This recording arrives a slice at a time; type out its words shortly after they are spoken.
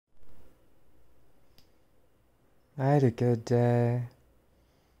I had a good day.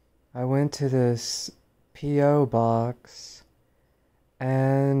 I went to this P.O. box,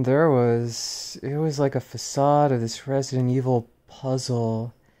 and it was like a facade of this Resident Evil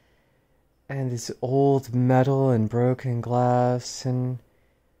puzzle, and this old metal and broken glass, and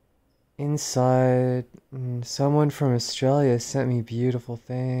inside, someone from Australia sent me beautiful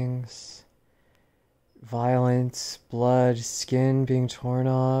things. Violence, blood, skin being torn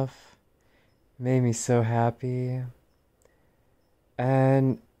off. Made me so happy.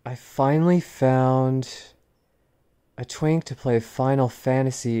 And I finally found a twink to play Final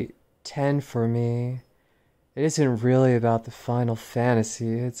Fantasy X for me. It isn't really about the Final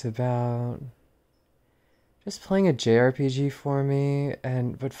Fantasy, it's about just playing a JRPG for me.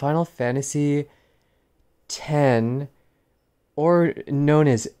 But Final Fantasy X, or known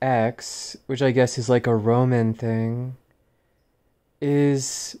as X, which I guess is like a Roman thing,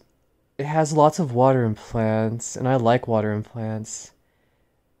 is it has lots of water and plants, and I like water and plants.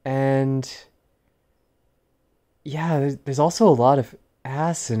 And yeah, there's also a lot of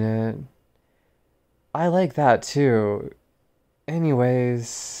ass in it. I like that too.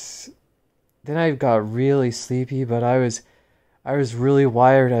 Anyways, then I got really sleepy, but I was really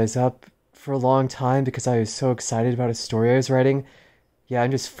wired. I was up for a long time because I was so excited about a story I was writing. Yeah, I'm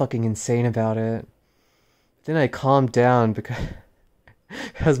just fucking insane about it. Then I calmed down because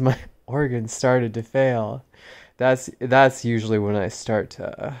as my organs started to fail. That's usually when I start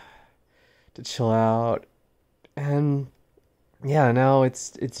to chill out. And yeah, now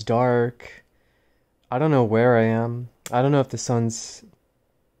it's dark. I don't know where I am. I don't know if the sun's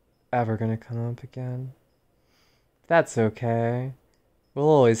ever gonna come up again. That's okay. We'll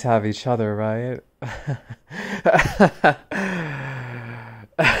always have each other, right?